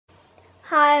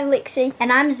Hi, I'm Lexi. And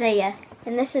I'm Zia.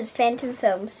 And this is Phantom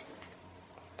Films.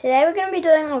 Today we're going to be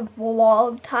doing a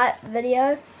vlog type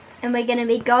video. And we're going to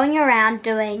be going around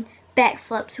doing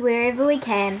backflips wherever we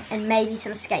can and maybe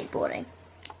some skateboarding.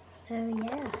 So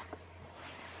yeah.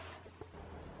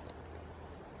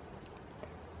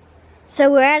 So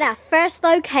we're at our first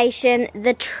location,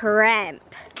 the Tramp.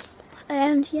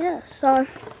 And yeah, so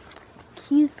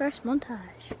cue the first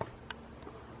montage.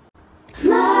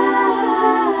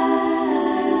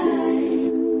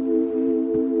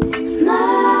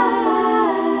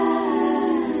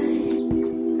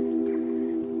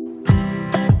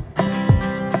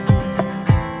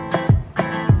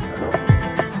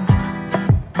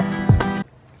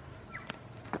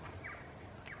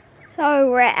 So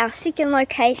we're at our second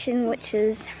location, which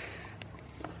is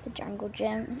the Jungle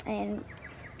Gym, and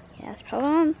yeah, it's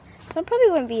probably so it probably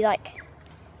won't be like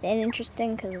that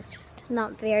interesting because it's just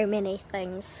Not very many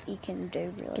things. you can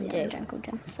do really Can in do. the Jungle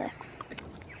Gym. So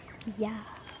yeah,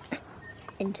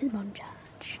 into the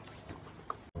montage.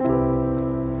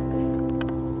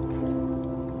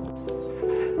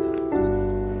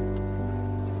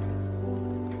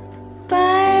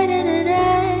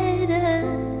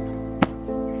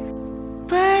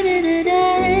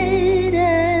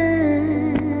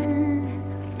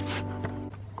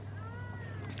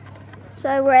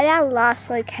 So we're at our last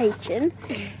location,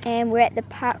 and we're at the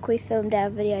park we filmed our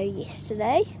video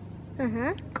yesterday.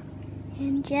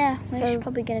 And yeah, we're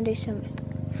probably going to do some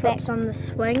Flips on the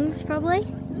swings, probably.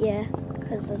 yeah,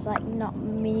 because there's like not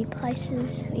many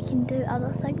places we can do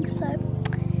other things. So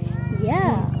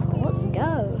yeah, let's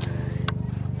go.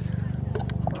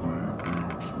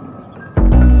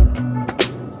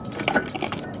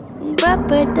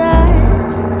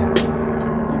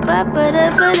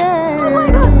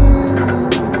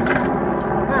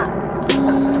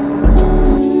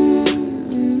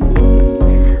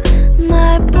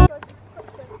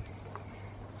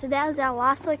 So that was our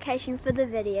last location for the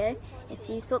video. If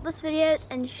you thought this video was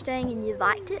interesting and you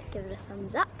liked it, give it a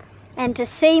thumbs up. And to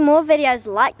see more videos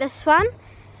like this one,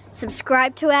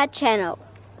 subscribe to our channel.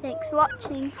 Thanks for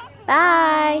watching.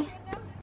 Bye.